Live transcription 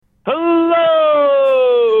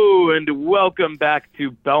welcome back to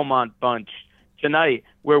Belmont Bunch tonight,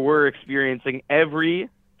 where we're experiencing every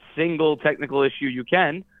single technical issue you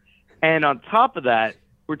can. And on top of that,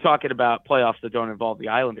 we're talking about playoffs that don't involve the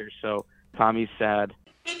Islanders. So Tommy's sad.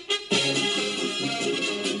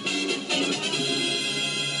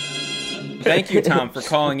 Thank you, Tom, for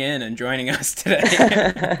calling in and joining us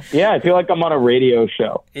today. Yeah, I feel like I'm on a radio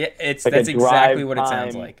show. Yeah, Like that's a exactly drive what it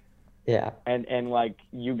sounds time. like. Yeah. And like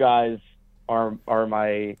you guys are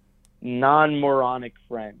my non-moronic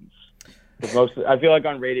friends. I feel like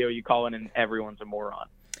on radio you call in and everyone's a moron.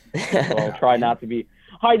 So I'll try not to be.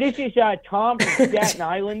 Hi, this is Tom from Staten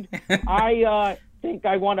Island. I think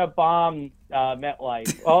I want to bomb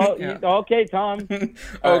MetLife. Oh, Yeah. Okay, Tom.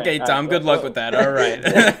 Okay, right, Tom, good luck with that. All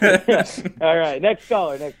right. All right, next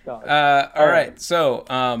caller. All right. So,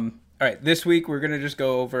 all right, this week we're going to just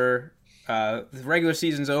go over the regular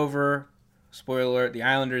season's over. Spoiler alert, the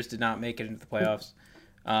Islanders did not make it into the playoffs.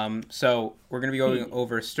 So we're going to be going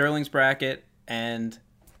over Sterling's bracket and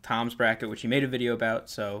Tom's bracket, which he made a video about.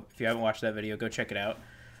 So if you haven't watched that video, go check it out.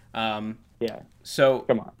 Yeah. So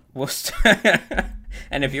Come on. we'll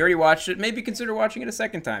and if you already watched it, maybe consider watching it a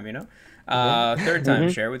second time, third time,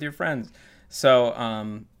 share it with your friends.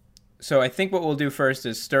 So so I think what we'll do first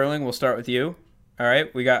is Sterling, we'll start with you. All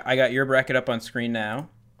right. I got your bracket up on screen now.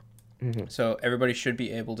 So everybody should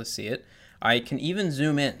be able to see it. I can even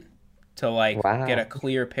zoom in to get a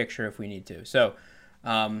clear picture if we need to. So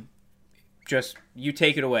just you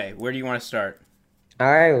take it away. Where do you want to start?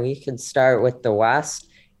 All right, we could start with the West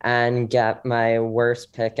and get my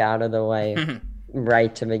worst pick out of the way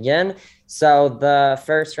right to begin. So the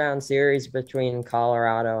first round series between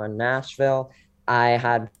Colorado and Nashville, I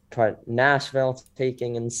had put Nashville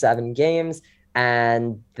taking in 7 games,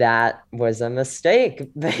 and that was a mistake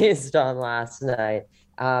based on last night.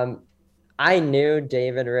 I knew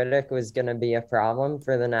David Riddick was going to be a problem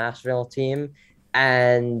for the Nashville team,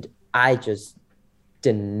 and I just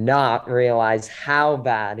did not realize how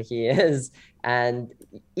bad he is. And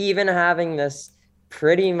even having this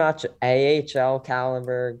pretty much AHL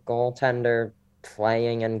caliber goaltender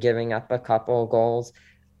playing and giving up a couple goals,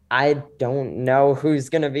 I don't know who's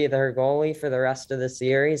going to be their goalie for the rest of the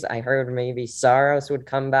series. I heard maybe Saros would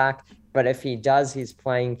come back, but if he does, he's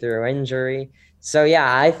playing through injury. So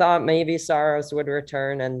yeah, I thought maybe Saros would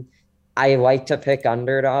return, and I like to pick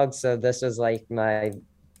underdogs. So this was like my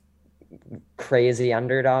crazy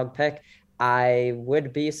underdog pick. I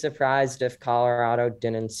would be surprised if Colorado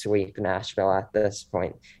didn't sweep Nashville at this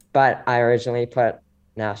point, but I originally put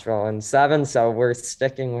Nashville in 7, so we're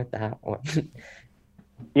sticking with that one.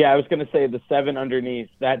 Yeah, I was going to say the 7 underneath.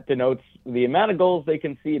 That denotes the amount of goals they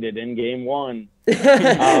conceded in game 1.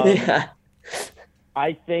 Yeah.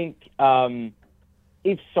 I think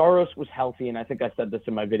if Saros was healthy, and I think I said this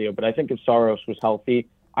in my video, but I think if Saros was healthy,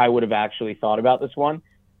 I would have actually thought about this one.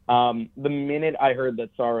 The minute I heard that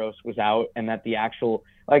Saros was out and that the actual,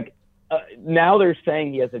 now they're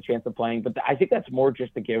saying he has a chance of playing, but I think that's more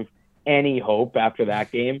just to give any hope after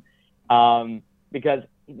that game. Because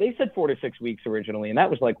they said 4 to 6 weeks originally, and that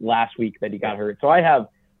was like last week that he got hurt. So I have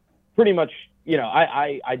pretty much,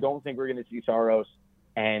 I don't think we're going to see Saros.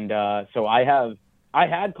 And so I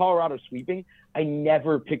had Colorado sweeping. I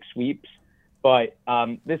never pick sweeps, but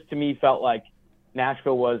this to me felt like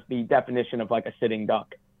Nashville was the definition of like a sitting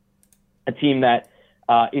duck, a team that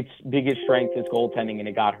its biggest strength is goaltending, and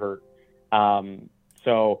it got hurt.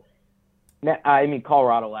 So, I mean,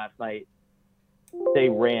 Colorado last night, they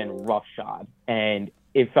ran roughshod, and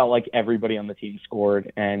it felt like everybody on the team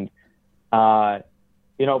scored. And,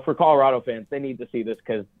 for Colorado fans, they need to see this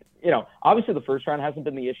because, obviously the first round hasn't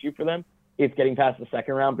been the issue for them. It's getting past the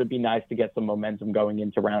second round, but it'd be nice to get some momentum going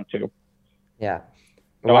into round 2. Yeah.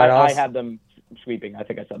 So I had them sweeping. I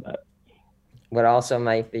think I said that. What also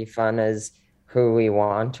might be fun is who we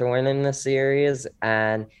want to win in the series.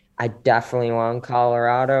 And I definitely want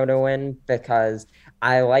Colorado to win because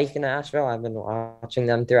I like Nashville. I've been watching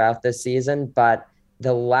them throughout the season, but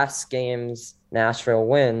the less games Nashville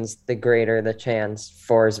wins, the greater the chance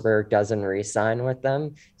Forsberg doesn't re-sign with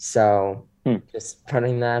them. So just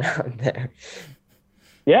putting that out there.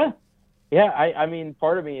 Yeah. Yeah. I mean,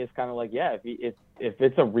 part of me is kind of like, yeah, if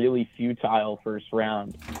it's a really futile first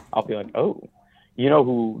round, I'll be like, oh, you know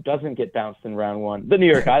who doesn't get bounced in round 1? The New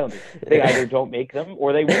York Islanders. They either don't make them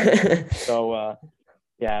or they win. So,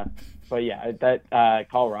 yeah. But, yeah, that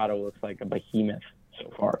Colorado looks like a behemoth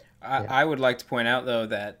so far. I would like to point out, though,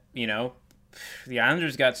 that, the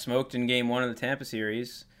Islanders got smoked in game 1 of the Tampa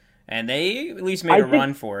series, and they at least made a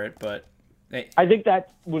run for it. But I think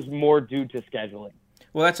that was more due to scheduling.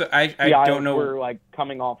 Well, that's what I don't know. We're like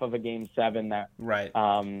coming off of a game 7 that right,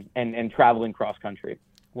 and traveling cross country.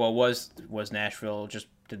 Well, was Nashville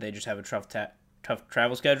did they just have a tough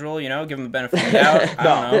travel schedule? You know, give them the benefit of the doubt. I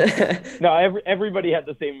don't know. No, everybody had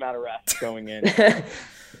the same amount of rest going in.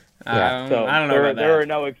 Yeah. So I don't know about that. There are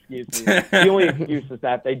no excuses. The only excuse is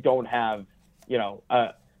that they don't have,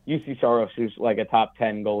 UC Saros, who's like a top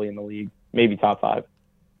 10 goalie in the league, maybe top 5.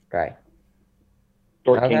 Right.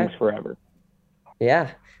 Or Kings forever.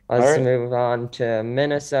 Yeah. Let's move on to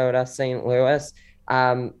Minnesota, St. Louis.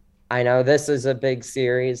 I know this is a big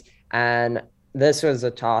series, and this was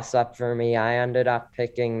a toss-up for me. I ended up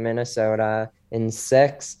picking Minnesota in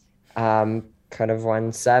 6. Could have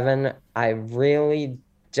won 7. I really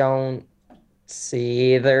don't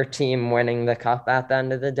see either team winning the cup at the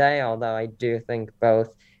end of the day, although I do think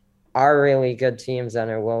both are really good teams and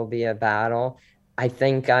it will be a battle. I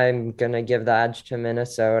think I'm going to give the edge to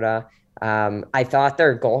Minnesota. I thought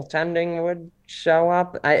their goaltending would show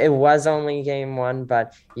up. It was only game 1,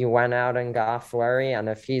 but you went out and got Fleury. And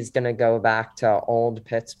if he's going to go back to old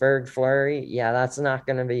Pittsburgh Fleury, yeah, that's not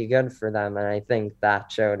going to be good for them. And I think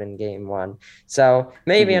that showed in game 1. So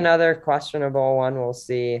maybe another questionable one. We'll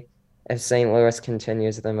see if St. Louis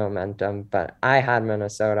continues the momentum. But I had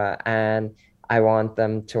Minnesota, and I want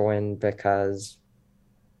them to win because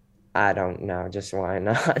I don't know, just why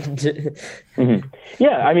not?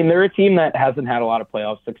 Yeah, I mean, they're a team that hasn't had a lot of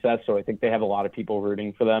playoff success, so I think they have a lot of people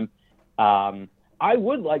rooting for them. I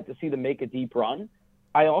would like to see them make a deep run.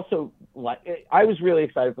 I was really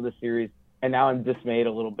excited for the series, and now I'm dismayed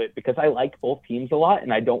a little bit because I like both teams a lot,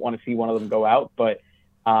 and I don't want to see one of them go out. But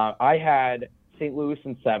I had St. Louis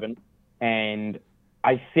in 7, and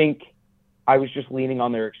I think I was just leaning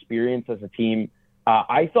on their experience as a team.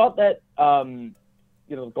 I thought that the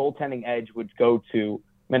goaltending edge would go to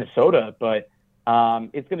Minnesota, but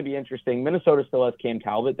it's going to be interesting. Minnesota still has Cam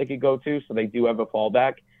Talbot they could go to, so they do have a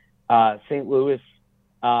fallback. St. Louis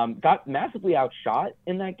got massively outshot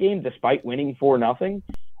in that game despite winning 4-0.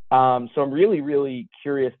 So I'm really, really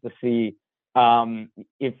curious to see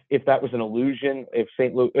if that was an illusion, if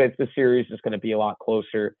the series is going to be a lot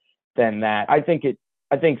closer than that. I think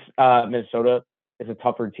Minnesota is a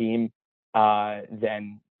tougher team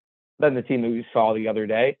than the team that we saw the other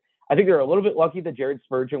day. I think they're a little bit lucky that Jared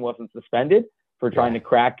Spurgeon wasn't suspended for trying to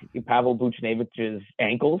crack Pavel Buchnevich's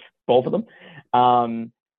ankles, both of them. For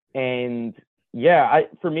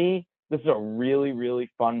me, this is a really, really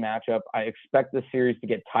fun matchup. I expect this series to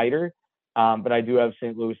get tighter, but I do have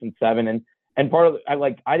St. Louis in 7. And part of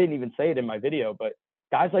I didn't even say it in my video, but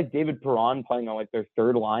guys like David Perron playing on their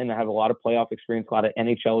third line that have a lot of playoff experience, a lot of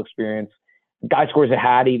NHL experience. Guy scores a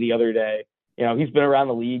Hattie the other day. He's been around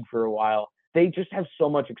the league for a while. They just have so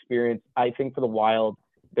much experience. I think for the Wild,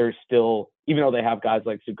 they're still, even though they have guys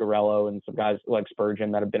like Zuccarello and some guys like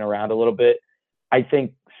Spurgeon that have been around a little bit, I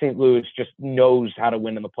think St. Louis just knows how to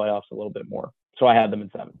win in the playoffs a little bit more. So I had them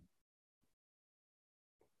in 7.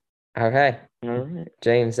 Okay. All right.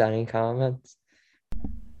 James, any comments?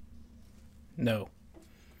 No.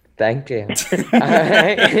 Thank you. All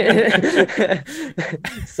right.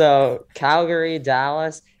 So Calgary,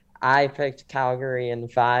 Dallas. I picked Calgary in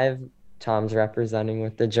 5. Tom's representing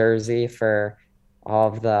with the jersey for all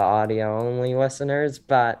of the audio-only listeners.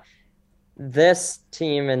 But this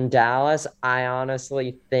team in Dallas, I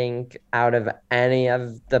honestly think out of any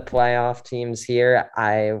of the playoff teams here,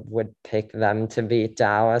 I would pick them to beat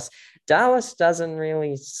Dallas. Dallas doesn't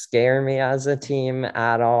really scare me as a team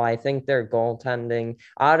at all. I think their goaltending,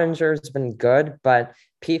 Ottinger's been good, but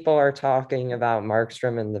people are talking about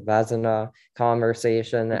Markstrom in the Vezina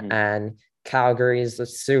conversation, and Calgary's a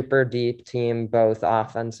super deep team, both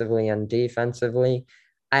offensively and defensively.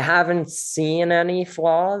 I haven't seen any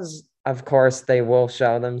flaws. Of course, they will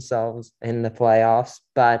show themselves in the playoffs,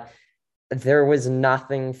 but there was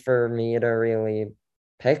nothing for me to really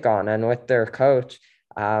pick on. And with their coach,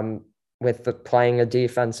 playing a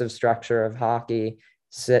defensive structure of hockey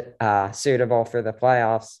suitable for the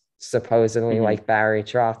playoffs, supposedly like Barry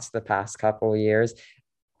Trotz the past couple of years,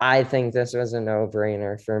 I think this was a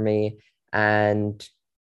no-brainer for me. And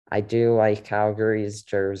I do like Calgary's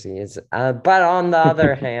jerseys. But on the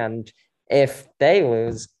other hand, if they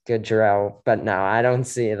lose, good drill. But no, I don't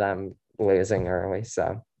see them losing early.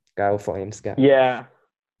 So go Flames, go. Yeah,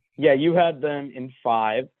 you had them in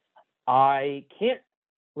 5. I can't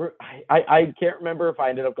remember if I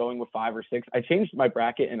ended up going with 5 or 6. I changed my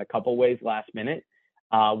bracket in a couple ways last minute,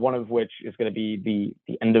 one of which is going to be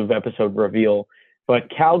the end of episode reveal. But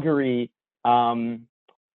Calgary,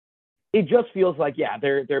 it just feels like,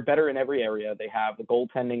 they're better in every area. They have the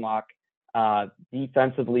goaltending lock.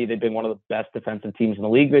 Defensively, they've been one of the best defensive teams in the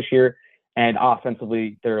league this year. And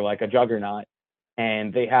offensively, they're like a juggernaut.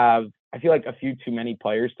 And they have I feel like a few too many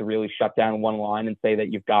players to really shut down one line and say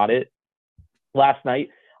that you've got it. Last night,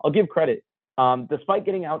 I'll give credit. Despite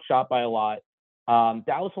getting outshot by a lot,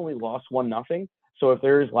 Dallas only lost 1-0. So if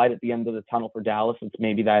there is light at the end of the tunnel for Dallas, it's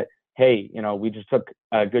maybe that, hey, we just took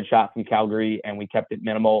a good shot from Calgary and we kept it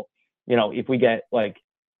minimal. If we get like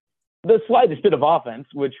the slightest bit of offense,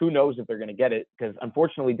 which who knows if they're going to get it, because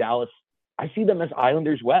unfortunately Dallas, I see them as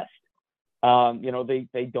Islanders West.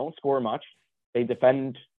 They don't score much. They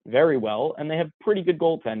defend very well, and they have pretty good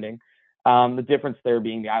goaltending. The difference there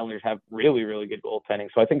being the Islanders have really, really good goaltending.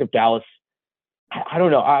 So I think if Dallas, I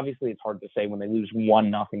don't know. Obviously, it's hard to say when they lose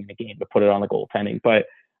 1-0 in a game to put it on the goaltending, but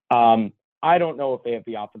I don't know if they have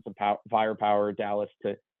the offensive firepower, Dallas,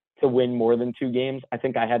 to win more than 2 games. I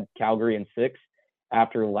think I had Calgary in 6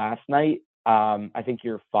 after last night. I think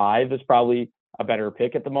your 5 is probably a better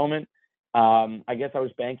pick at the moment. I guess I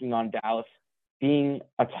was banking on Dallas being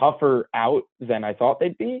a tougher out than I thought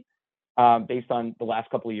they'd be, based on the last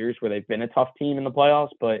couple of years where they've been a tough team in the playoffs.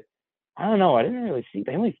 But I don't know. I didn't really see.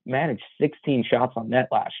 They only managed 16 shots on net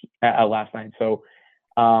last night. So,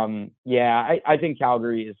 I think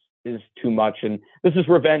Calgary is too much. And this is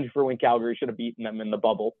revenge for when Calgary should have beaten them in the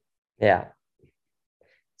bubble. Yeah.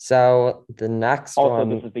 So the next one.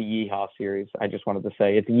 This is the Yeehaw series. I just wanted to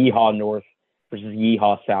say it's Yeehaw North versus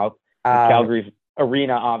Yeehaw South. Calgary's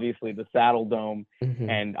arena, obviously, the Saddle Dome,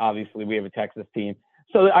 and obviously we have a Texas team.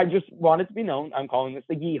 So I just want it to be known. I'm calling this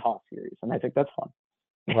the Yeehaw series, and I think that's fun.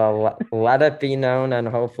 Well, let it be known, and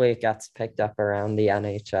hopefully it gets picked up around the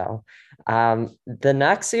NHL. The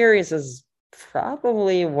next series is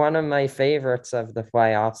probably one of my favorites of the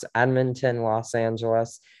playoffs, Edmonton, Los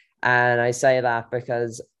Angeles. And I say that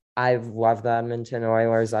because I've loved the Edmonton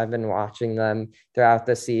Oilers. I've been watching them throughout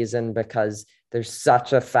the season because they're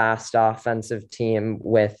such a fast offensive team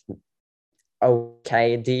with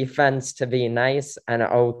okay defense to be nice and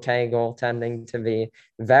okay goaltending to be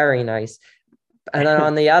very nice. And then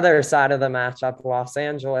on the other side of the matchup, Los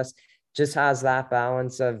Angeles just has that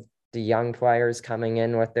balance of the young players coming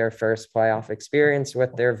in with their first playoff experience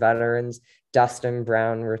with their veterans. Dustin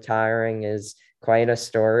Brown retiring is quite a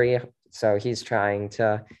story. So he's trying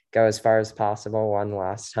to go as far as possible one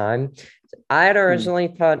last time. I had originally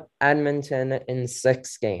put Edmonton in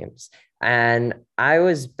 6 games, and I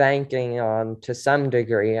was banking on, to some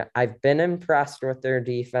degree, I've been impressed with their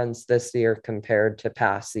defense this year compared to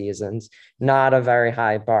past seasons. Not a very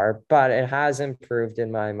high bar, but it has improved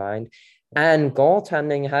in my mind. And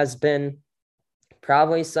goaltending has been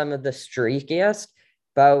probably some of the streakiest,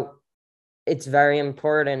 but it's very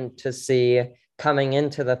important to see coming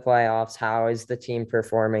into the playoffs, how is the team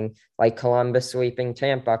performing? Like Columbus sweeping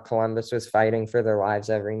Tampa, Columbus was fighting for their lives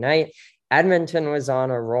every night. Edmonton was on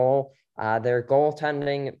a roll. Their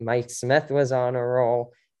goaltending, Mike Smith was on a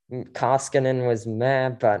roll. Koskinen was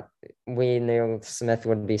mad, but we knew Smith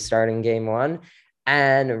would be starting game 1.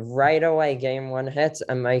 And right away, game 1 hits,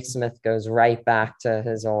 and Mike Smith goes right back to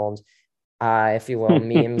his old, if you will,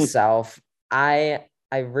 meme self.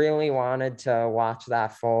 I really wanted to watch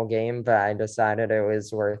that full game, but I decided it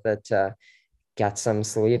was worth it to get some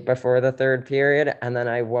sleep before the 3rd period. And then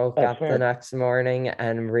I woke up the next morning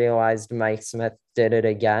and realized Mike Smith did it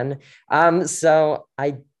again. So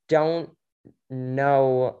I don't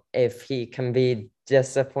know if he can be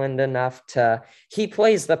disciplined enough he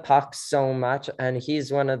plays the puck so much, and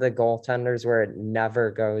he's one of the goaltenders where it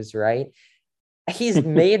never goes right. He's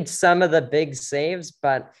made some of the big saves,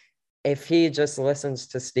 but if he just listens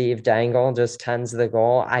to Steve Dangle, just tends the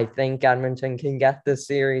goal, I think Edmonton can get the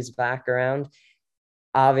series back around.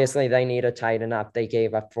 Obviously, they need to tighten up. They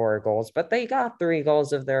gave up 4 goals, but they got 3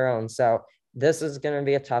 goals of their own. So this is going to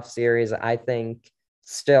be a tough series. I think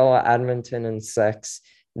still Edmonton in 6.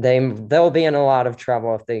 They'll be in a lot of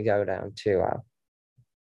trouble if they go down 2-0.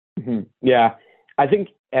 Yeah, I think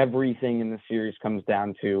everything in the series comes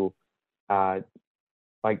down to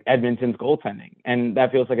like Edmonton's goaltending. And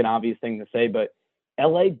that feels like an obvious thing to say, but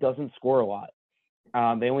LA doesn't score a lot.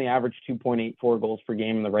 They only average 2.84 goals per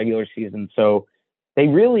game in the regular season. So they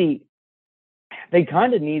kind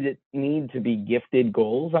of need to be gifted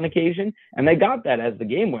goals on occasion. And they got that as the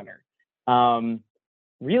game winner.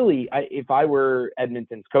 If I were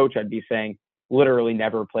Edmonton's coach, I'd be saying literally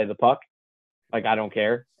never play the puck. Like, I don't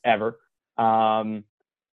care ever.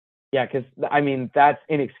 Yeah, because, that's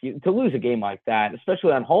inexcusable to lose a game like that,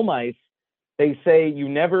 especially on home ice. They say you're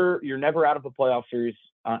never out of a playoff series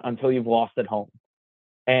until you've lost at home.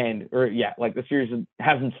 The series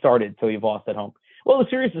hasn't started until you've lost at home. Well, the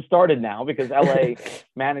series has started now because LA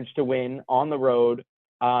managed to win on the road.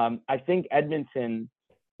 I think Edmonton,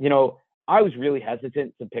 I was really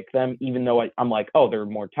hesitant to pick them, even though I'm like, oh, they're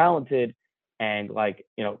more talented. and like,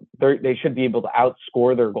 you know, they should be able to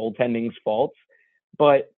outscore their goaltending's faults.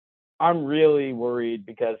 But I'm really worried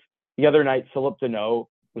because the other night, Philip Deneau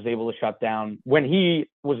was able to shut down when he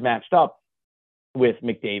was matched up with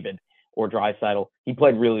McDavid or Draisaitl. He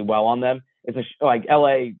played really well on them. It's like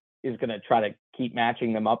LA is going to try to keep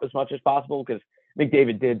matching them up as much as possible because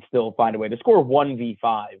McDavid did still find a way to score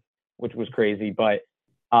 1v5, which was crazy. But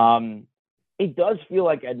it does feel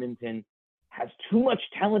like Edmonton has too much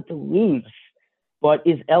talent to lose. But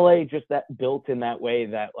is LA just that built in that way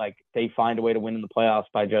that like they find a way to win in the playoffs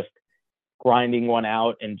by just grinding one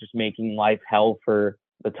out and just making life hell for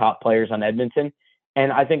the top players on Edmonton?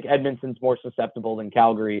 And I think Edmonton's more susceptible than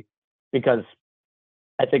Calgary because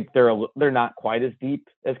I think they're not quite as deep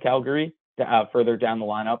as Calgary further down the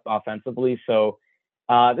lineup offensively. So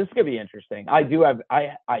this is gonna be interesting.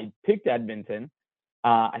 I picked Edmonton.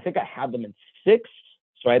 I think I had them in 6,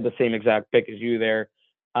 so I had the same exact pick as you there.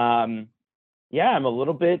 Yeah, I'm a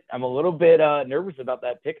little bit nervous about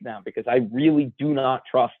that pick now because I really do not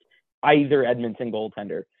trust either Edmonton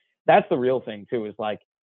goaltender. That's the real thing too, is like,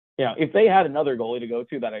 you know, if they had another goalie to go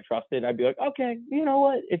to that I trusted, I'd be like, okay, you know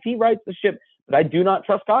what, if he rights the ship, but I do not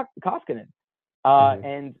trust Koskinen.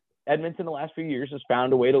 And Edmonton the last few years has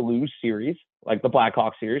found a way to lose series, like the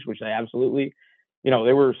Blackhawks series, which they absolutely, you know,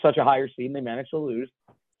 they were such a higher seed and they managed to lose.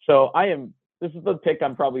 So this is the pick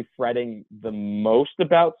I'm probably fretting the most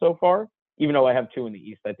about so far, even though I have 2 in the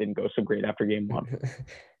East that didn't go so great after game 1.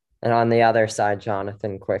 And on the other side,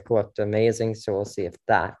 Jonathan Quick looked amazing. So we'll see if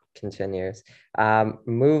that continues.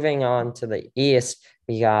 Moving on to the East,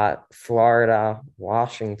 we got Florida,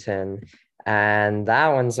 Washington, and that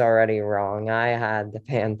one's already wrong. I had the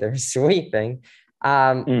Panthers sweeping.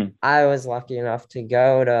 I was lucky enough to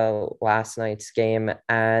go to last night's game,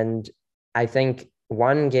 and I think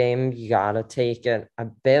one game you got to take it a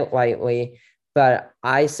bit lightly, but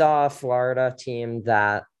I saw a Florida team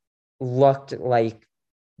that looked like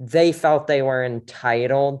they felt they were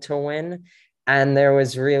entitled to win. And there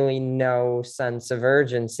was really no sense of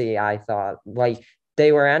urgency, I thought. Like,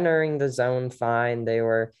 they were entering the zone fine. They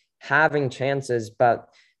were having chances, but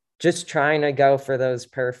just trying to go for those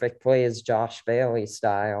perfect plays, Josh Bailey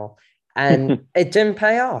style. And it didn't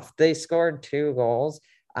pay off. They scored 2 goals.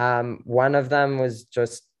 One of them was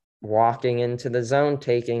just walking into the zone,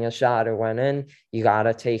 taking a shot, it went in. You got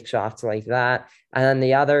to take shots like that. And then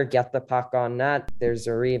the other, get the puck on net. There's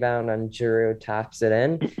a rebound and Giroux taps it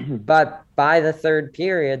in. But by the third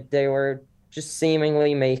period, they were just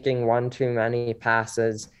seemingly making one too many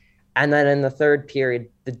passes. And then in the third period,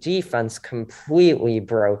 the defense completely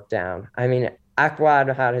broke down. I mean,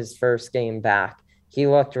 Ekblad had his first game back. He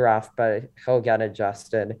looked rough, but he'll get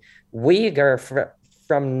adjusted. Weegar,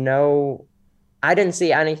 I didn't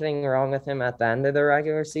see anything wrong with him at the end of the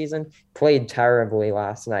regular season. Played terribly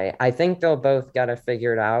last night. I think they'll both get it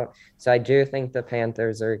figured out. So I do think the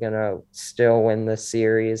Panthers are going to still win the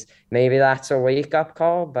series. Maybe that's a wake-up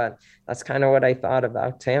call, but that's kind of what I thought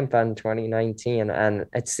about Tampa in 2019. And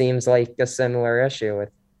it seems like a similar issue with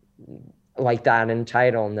like that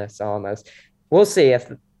entitledness almost. We'll see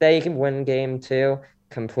if they can win game 2.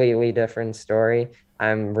 Completely different story.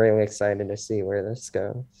 I'm really excited to see where this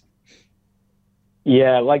goes.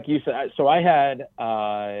 Yeah, like you said, so I had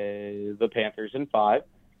the Panthers in 5,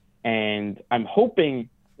 and I'm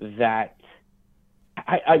hoping that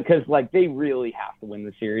because like they really have to win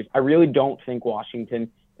the series. I really don't think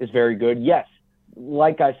Washington is very good. Yes,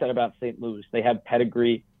 like I said about St. Louis, they have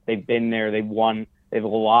pedigree. They've been there. They've won. They have a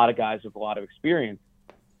lot of guys with a lot of experience,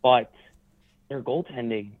 but their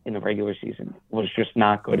goaltending in the regular season was just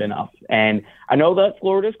not good enough. And I know that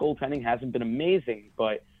Florida's goaltending hasn't been amazing,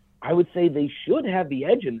 but I would say they should have the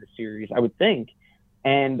edge in this series, I would think.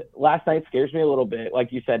 And last night scares me a little bit.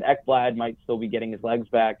 Like you said, Ekblad might still be getting his legs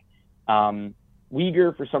back.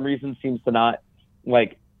 Weegar, for some reason, seems to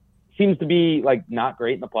be not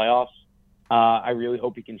great in the playoffs. I really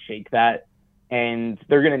hope he can shake that. And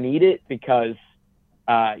they're going to need it because,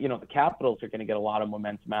 the Capitals are going to get a lot of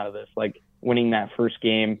momentum out of this, like winning that first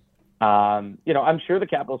game. I'm sure the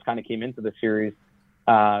Capitals kind of came into the series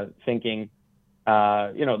thinking,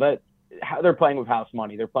 that how they're playing with house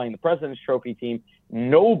money. They're playing the President's Trophy team.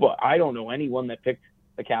 I don't know anyone that picked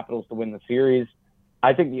the Capitals to win the series.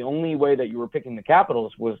 I think the only way that you were picking the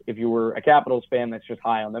Capitals was if you were a Capitals fan that's just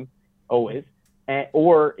high on them, always,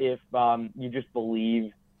 or if you just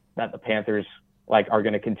believe that the Panthers are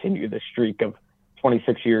going to continue the streak of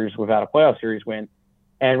 26 years without a playoff series win.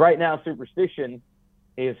 And right now, superstition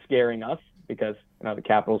is scaring us because the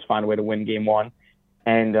Capitals find a way to win game 1.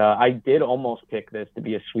 And I did almost pick this to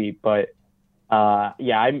be a sweep, but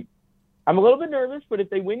I'm a little bit nervous. But if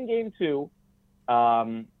they win game 2,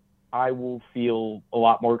 I will feel a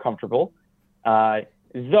lot more comfortable.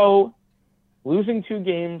 Though losing 2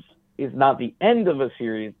 games is not the end of a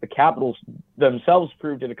series. The Capitals themselves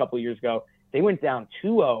proved it a couple of years ago. They went down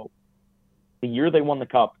 2-0 the year they won the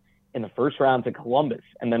Cup in the first round to Columbus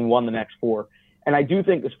and then won the next 4. And I do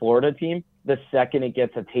think this Florida team, the second it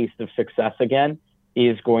gets a taste of success again,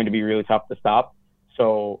 is going to be really tough to stop.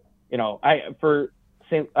 So, for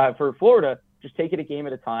Florida, just take it a game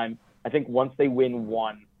at a time. I think once they win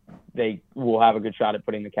 1, they will have a good shot at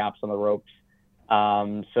putting the Caps on the ropes.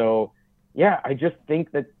 I just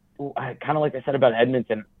think that, kind of like I said about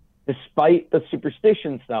Edmonton, despite the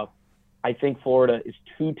superstition stuff, I think Florida is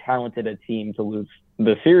too talented a team to lose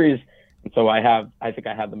the series. And so I think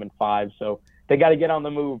I have them in 5. So they got to get on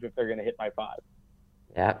the move if they're going to hit my 5.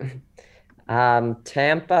 Yeah.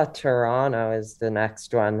 Tampa, Toronto is the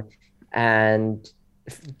next one. And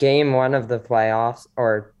game 1 of the playoffs,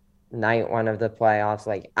 or night 1 of the playoffs,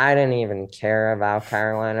 like, I didn't even care about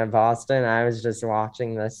Carolina, Boston. I was just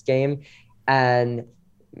watching this game. And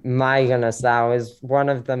my goodness, that was one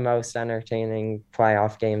of the most entertaining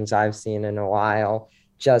playoff games I've seen in a while.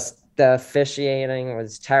 Just the officiating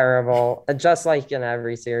was terrible, just like in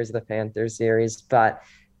every series, the Panthers series. But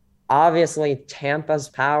obviously, Tampa's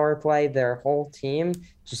power play, their whole team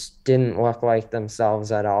just didn't look like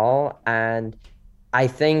themselves at all. And I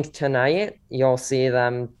think tonight you'll see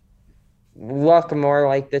them look more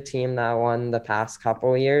like the team that won the past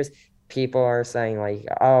couple of years. People are saying, like,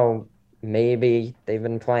 oh, maybe they've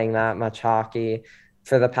been playing that much hockey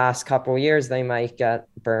for the past couple of years. They might get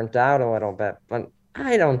burnt out a little bit. But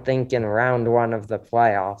I don't think in round 1 of the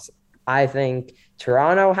playoffs. I think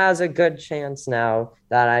Toronto has a good chance now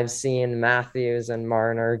that I've seen Matthews and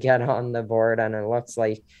Marner get on the board, and it looks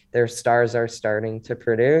like their stars are starting to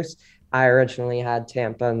produce. I originally had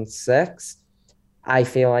Tampa in 6. I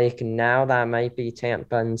feel like now that might be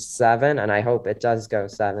Tampa in 7, and I hope it does go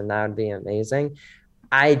 7. That would be amazing.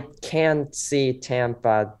 I can't see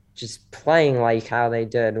Tampa just playing like how they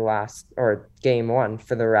did game 1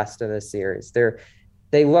 for the rest of the series.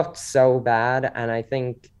 They looked so bad, and I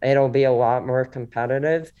think it'll be a lot more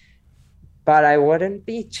competitive. But I wouldn't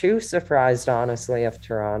be too surprised, honestly, if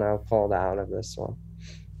Toronto pulled out of this one.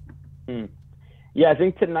 Yeah, I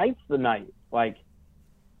think tonight's the night. Like,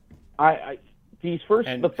 these first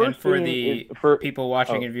and, the first and for thing the is for people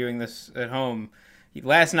watching and viewing this at home,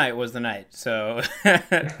 last night was the night, so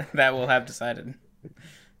that will have decided.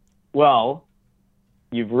 Well,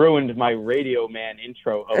 you've ruined my radio man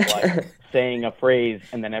intro of like saying a phrase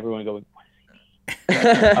and then everyone going, what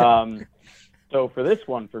is he? So for this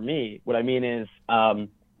one, for me, what I mean is,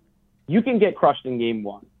 you can get crushed in game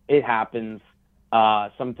 1. It happens.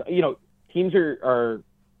 Teams are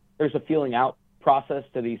there's a feeling out process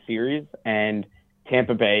to these series, and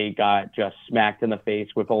Tampa Bay got just smacked in the face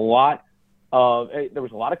with there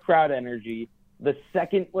was a lot of crowd energy. The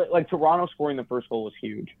second, like Toronto scoring the first goal was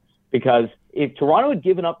huge, because if Toronto had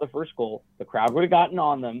given up the first goal, the crowd would have gotten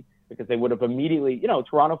on them, because they would have immediately,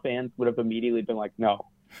 Toronto fans would have immediately been like, no,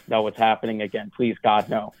 what's happening again? Please, God,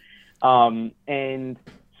 no. And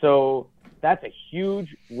so that's a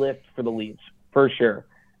huge lift for the Leafs, for sure.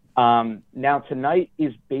 Now tonight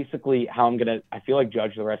is basically how I'm going to, I feel like,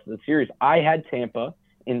 judge the rest of the series. I had Tampa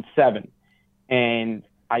in 7, and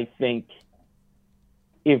I think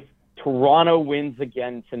if Toronto wins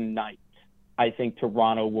again tonight, I think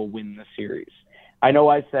Toronto will win the series. I know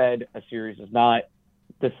I said a series is not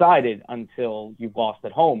decided until you've lost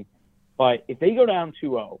at home, but if they go down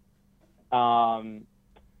 2-0,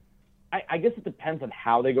 I guess it depends on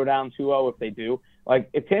how they go down 2-0 if they do. Like,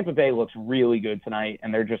 if Tampa Bay looks really good tonight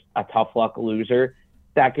and they're just a tough luck loser,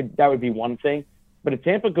 that would be one thing. But if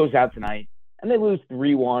Tampa goes out tonight and they lose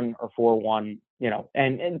 3-1 or 4-1,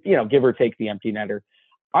 and give or take the empty netter,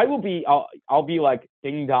 I'll be like,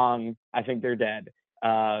 ding dong, I think they're dead.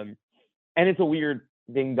 And it's a weird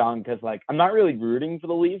ding dong because, like, I'm not really rooting for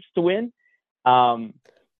the Leafs to win.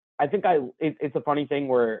 I think it's a funny thing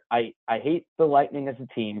where I hate the Lightning as a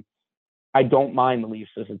team. I don't mind the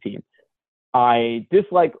Leafs as a team. I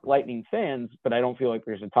dislike Lightning fans, but I don't feel like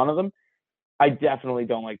there's a ton of them. I definitely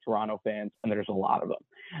don't like Toronto fans, and there's a lot of them.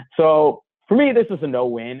 So for me, this is a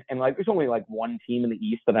no-win. And like, there's only like one team in the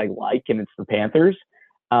East that I like, and it's the Panthers.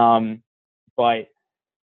 But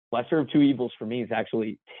lesser of two evils for me is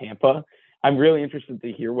actually Tampa. I'm really interested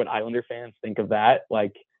to hear what Islander fans think of that.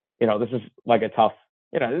 Like, this is like a tough,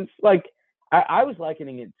 it's like, I was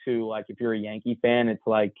likening it to, like, if you're a Yankee fan, it's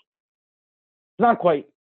like, it's not quite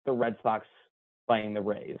the Red Sox playing the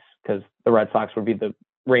Rays, because the Red Sox would be the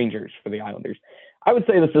Rangers for the Islanders. I would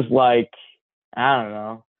say this is like, I don't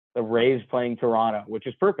know, the Rays playing Toronto, which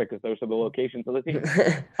is perfect because those are the locations of the teams.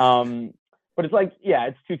 But it's like, yeah,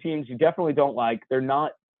 it's two teams you definitely don't like. They're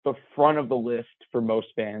not the front of the list for most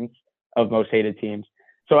fans of most hated teams.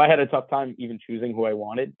 So I had a tough time even choosing who I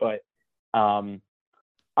wanted, but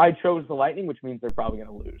I chose the Lightning, which means they're probably going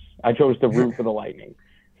to lose. I chose to root for the Lightning.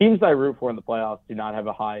 Teams that I root for in the playoffs do not have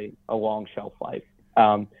a long shelf life.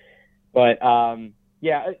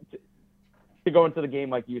 Yeah, to go into the game,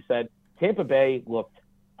 like you said, Tampa Bay looked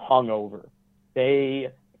hungover.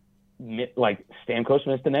 Stamkos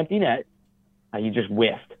missed an empty net. He just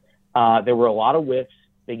whiffed. There were a lot of whiffs.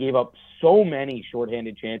 They gave up so many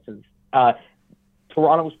shorthanded chances.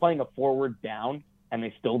 Toronto was playing a forward down, and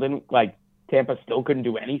they still didn't, Tampa still couldn't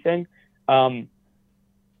do anything.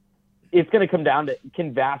 It's going to come down to,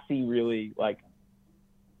 can Vasi really,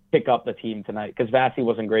 pick up the team tonight? Because Vasi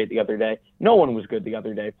wasn't great the other day. No one was good the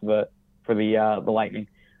other day for the Lightning.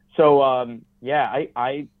 So, I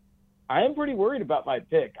am pretty worried about my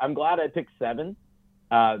pick. I'm glad I picked 7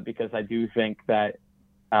 because I do think that,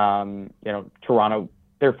 Toronto,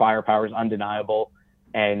 their firepower is undeniable.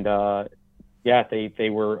 And, they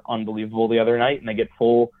were unbelievable the other night, and they get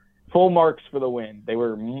full marks for the win. They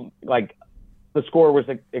were, the score was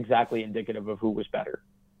exactly indicative of who was better.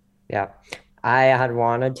 Yeah. I had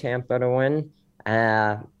wanted Tampa to win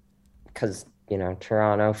because,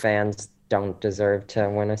 Toronto fans don't deserve to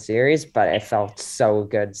win a series, but it felt so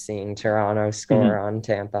good seeing Toronto score on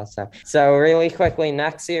Tampa. So really quickly,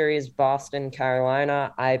 next series, Boston,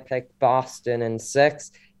 Carolina. I picked Boston in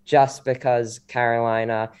 6 just because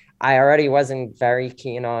Carolina, I already wasn't very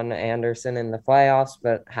keen on Anderson in the playoffs,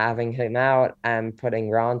 but having him out and putting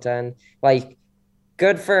Ronta in,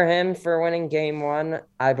 good for him for winning game 1.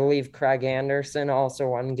 I believe Craig Anderson also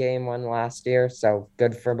won game 1 last year, so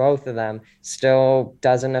good for both of them. Still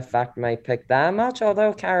doesn't affect my pick that much,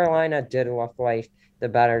 although Carolina did look like the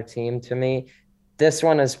better team to me. This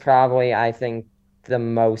one is probably, I think, the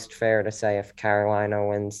most fair to say. If Carolina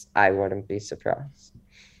wins, I wouldn't be surprised.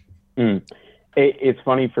 It's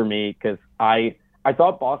funny for me because I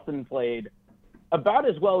thought Boston played about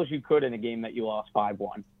as well as you could in a game that you lost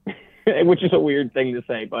 5-1. Which is a weird thing to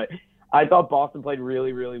say, but I thought Boston played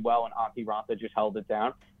really, really well, and Antti Raanta just held it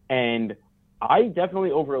down. And I definitely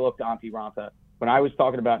overlooked Antti Raanta. When I was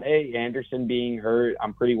talking about, hey, Anderson being hurt,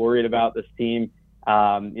 I'm pretty worried about this team.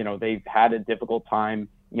 They've had a difficult time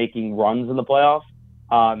making runs in the playoffs.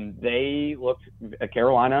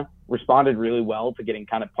 Carolina responded really well to getting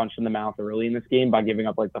kind of punched in the mouth early in this game by giving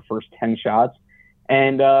up the first 10 shots.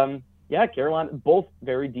 And Carolina, both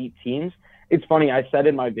very deep teams. It's funny, I said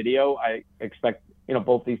in my video, I expect,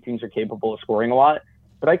 both these teams are capable of scoring a lot,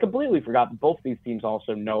 but I completely forgot that both these teams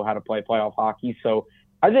also know how to play playoff hockey. So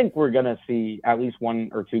I think we're going to see at least 1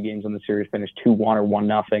 or 2 games in the series finish 2-1 or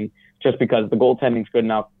 1-0, just because the goaltending's good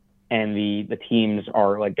enough and the teams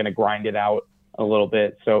are going to grind it out a little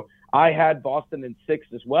bit. So I had Boston in 6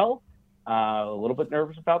 as well. A little bit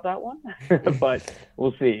nervous about that one, but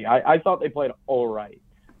we'll see. I thought they played all right.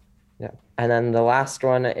 Yeah. And then the last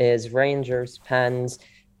one is Rangers Pens.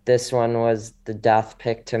 This one was the death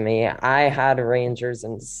pick to me. I had Rangers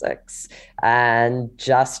in 6. And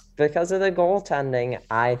just because of the goaltending,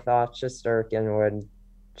 I thought Shesterkin would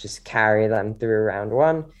just carry them through round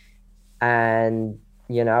 1. And,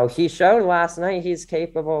 he showed last night he's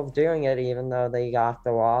capable of doing it, even though they got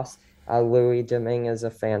the loss. Louis Domingue is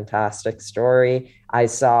a fantastic story. I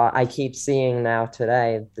keep seeing now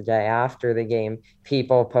today, the day after the game,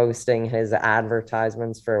 people posting his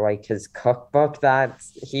advertisements for his cookbook that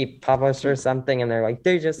he published or something. And they're like,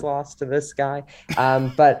 they just lost to this guy.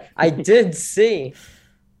 But I did see,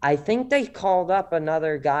 I think they called up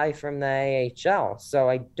another guy from the AHL. So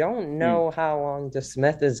I don't know how long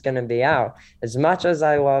DeSmith is going to be out. As much as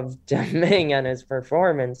I love Domingue and his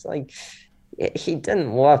performance, he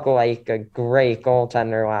didn't look like a great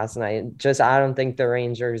goaltender last night. I don't think the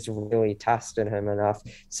Rangers really tested him enough.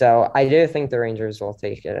 So I do think the Rangers will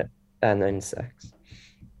take it and then 6.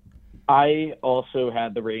 I also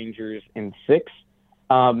had the Rangers in 6.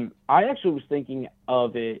 I actually was thinking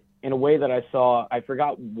of it in a way that I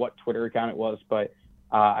forgot what Twitter account it was, but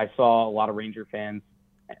I saw a lot of Ranger fans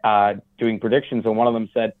doing predictions, and one of them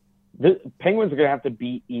said, the Penguins are going to have to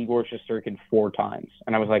beat Igor Shesterkin 4 times.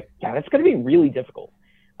 And I was like, yeah, that's going to be really difficult.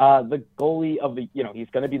 The goalie of he's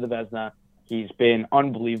going to be the Vezina. He's been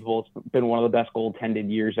unbelievable. It's been one of the best goaltended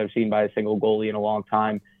years I've seen by a single goalie in a long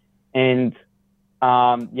time. And, so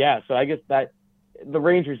I guess that the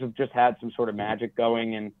Rangers have just had some sort of magic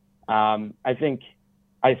going. And I think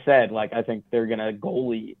I think they're going to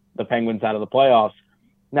goalie the Penguins out of the playoffs.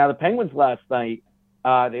 Now, the Penguins last night,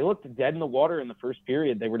 they looked dead in the water in the first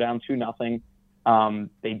period. They were down 2-0.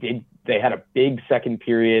 They had a big second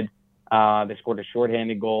period. They scored a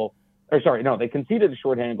shorthanded goal. They conceded a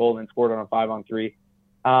shorthanded goal and then scored on a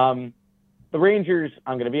 5-on-3. The Rangers,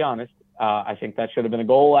 I'm going to be honest, I think that should have been a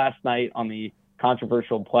goal last night on the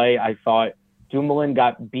controversial play. I thought Dumoulin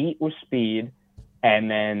got beat with speed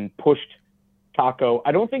and then pushed Kakko.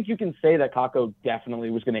 I don't think you can say that Kakko definitely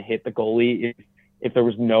was going to hit the goalie if there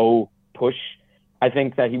was no push. I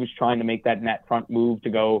think that he was trying to make that net front move to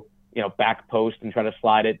go, back post and try to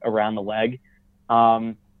slide it around the leg.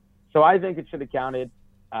 So I think it should have counted.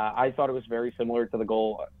 I thought it was very similar to the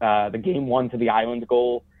goal, the game one to the Island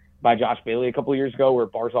goal by Josh Bailey a couple of years ago, where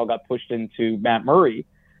Barzal got pushed into Matt Murray,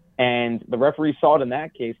 and the referee saw it in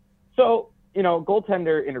that case. So,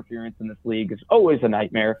 goaltender interference in this league is always a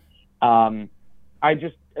nightmare.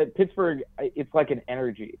 Pittsburgh, it's like an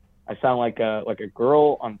energy. I sound like a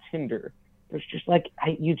girl on Tinder. There's just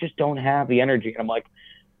you just don't have the energy. And I'm like,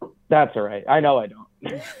 that's all right. I know I don't.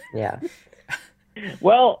 Yeah.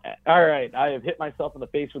 Well, all right. I have hit myself in the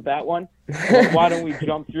face with that one. Why don't we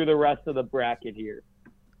jump through the rest of the bracket here?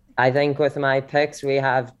 I think with my picks, we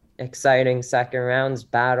have exciting second rounds.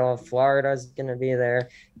 Battle of Florida is going to be there.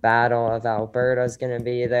 Battle of Alberta is going to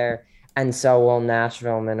be there. And so will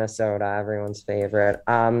Nashville, Minnesota, everyone's favorite.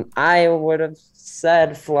 I would have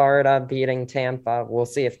said Florida beating Tampa. We'll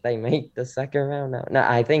see if they make the second round. No,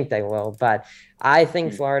 I think they will. But I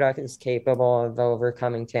think Florida is capable of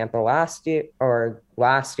overcoming Tampa last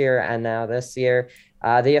year and now this year.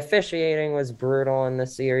 The officiating was brutal in the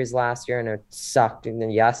series last year, and it sucked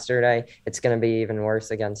yesterday. It's going to be even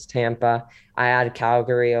worse against Tampa. I had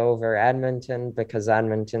Calgary over Edmonton because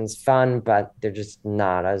Edmonton's fun, but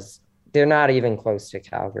they're not even close to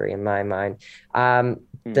Calgary in my mind.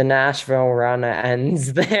 The Nashville run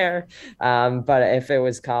ends there. But if it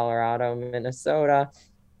was Colorado, Minnesota,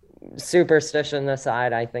 superstition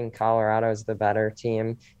aside, I think Colorado is the better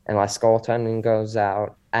team unless goaltending goes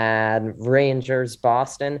out. And Rangers,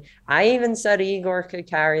 Boston. I even said Igor could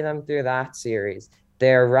carry them through that series.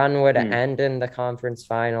 Their run would end in the conference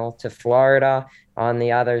final to Florida. On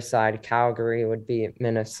the other side, Calgary would beat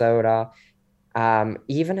Minnesota.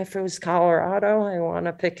 Even if it was Colorado, I want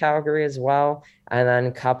to pick Calgary as well. And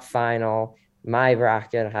then Cup final, my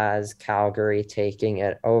bracket has Calgary taking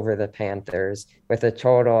it over the Panthers with a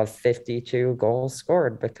total of 52 goals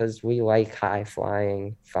scored because we like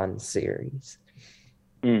high-flying, fun series.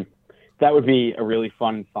 That would be a really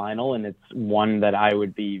fun final, and it's one that I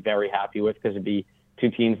would be very happy with because it'd be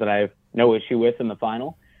two teams that I have no issue with in the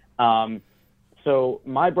final. So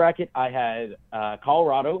my bracket, I had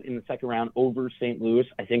Colorado in the second round over St. Louis,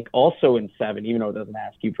 I think also in 7, even though it doesn't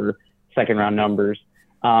ask you for second round numbers.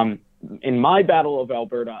 In my Battle of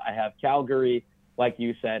Alberta, I have Calgary. Like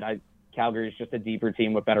you said, Calgary is just a deeper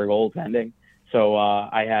team with better goaltending. So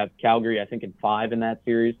I have Calgary, I think, in 5 in that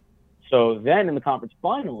series. So then in the conference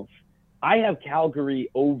finals, I have Calgary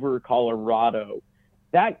over Colorado.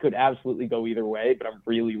 That could absolutely go either way, but I'm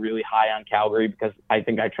really, really high on Calgary because I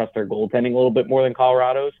think I trust their goaltending a little bit more than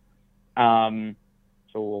Colorado's.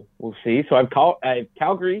 So we'll see. So I have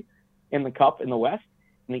Calgary in the Cup in the West.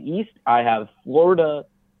 In the East, I have Florida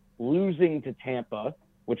losing to Tampa,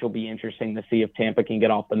 which will be interesting to see if Tampa can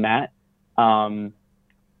get off the mat.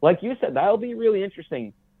 Like you said, that'll be really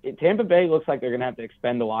interesting. Tampa Bay looks like they're going to have to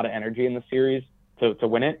expend a lot of energy in the series to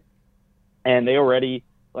win it. And they already,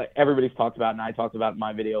 like everybody's talked about, and I talked about in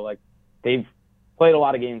my video, like they've played a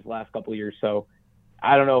lot of games the last couple of years. So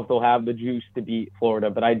I don't know if they'll have the juice to beat Florida,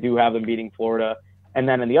 but I do have them beating Florida. And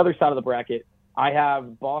then on the other side of the bracket, I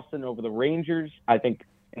have Boston over the Rangers. I think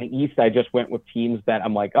in the East, I just went with teams that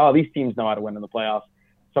I'm like, oh, these teams know how to win in the playoffs.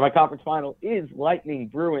 So my conference final is Lightning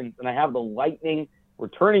Bruins, and I have the Lightning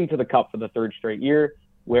returning to the Cup for the 3rd straight year,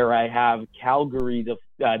 where I have Calgary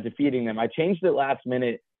defeating them. I changed it last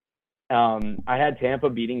minute. I had Tampa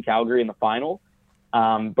beating Calgary in the final,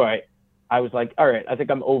 but I was like, all right, I think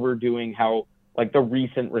I'm overdoing how, like, the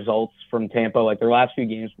recent results from Tampa, like their last few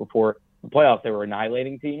games before the playoffs, they were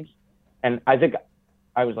annihilating teams. And I think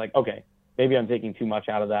I was like, okay, maybe I'm taking too much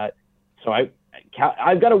out of that. So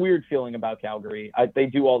I've got a weird feeling about Calgary. They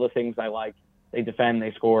do all the things I like. They defend,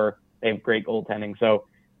 they score, they have great goaltending. So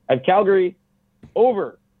I have Calgary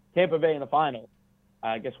over Tampa Bay in the final.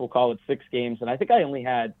 I guess we'll call it 6 games. And I think I only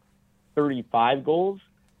had 35 goals.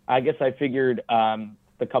 I guess I figured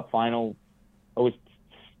the Cup final always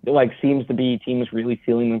seems to be teams really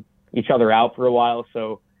feeling each other out for a while.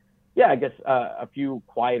 So yeah, I guess a few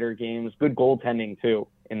quieter games, good goaltending too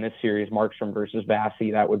in this series, Markstrom versus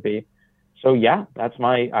Vasi, that would be. So yeah, that's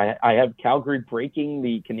I have Calgary breaking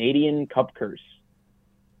the Canadian Cup curse.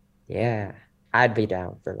 Yeah, I'd be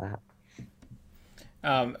down for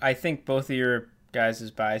that. I think both of your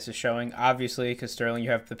guys' bias is showing. Obviously, because Sterling,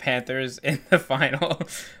 you have the Panthers in the final,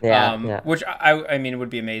 which I mean would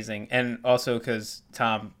be amazing, and also because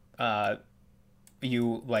Tom,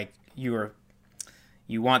 you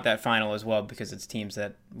want that final as well because it's teams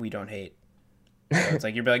that we don't hate. So it's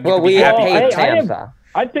like you're like, well, we hate Tampa.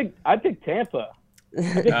 I picked Tampa. I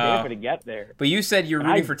picked Tampa to get there. But you said you're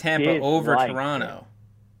rooting for Tampa over Toronto.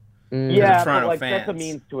 Yeah, but like that's a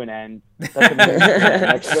means to an end. That's a means to an end.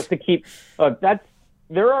 That's just to keep.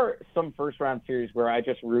 There are some first round series where I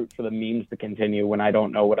just root for the memes to continue when I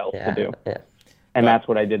don't know what else to do. Yeah. And that's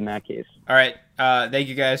what I did in that case. All right. Thank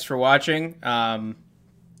you guys for watching. Phone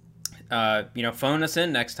us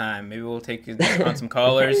in next time. Maybe we'll take on some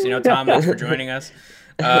callers. Tom, thanks for joining us.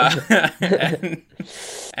 And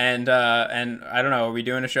I don't know. Are we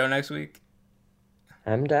doing a show next week?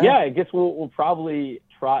 I'm down. Yeah, I guess we'll probably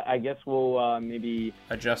try. I guess we'll maybe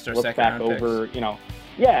adjust our look second back round over. Picks.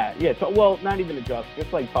 Yeah. So, well, not even adjust.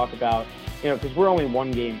 Just like talk about because we're only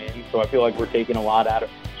one game in, so I feel like we're taking a lot out of.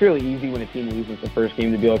 It's really easy when a team loses the first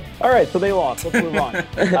game to be like, all right, so they lost. Let's move on.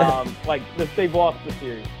 They've lost the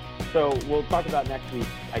series. So we'll talk about next week,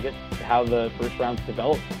 I guess, how the first round's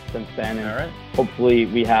developed since then. And all right. Hopefully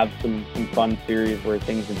we have some fun series where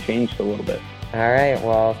things have changed a little bit. All right.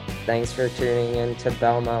 Well, thanks for tuning in to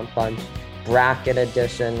Belmont Bunch Bracket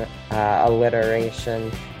Edition, Alliteration,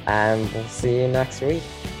 and we'll see you next week.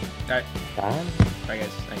 All right. Bye. Bye,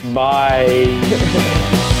 guys. Thanks.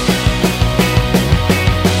 Bye.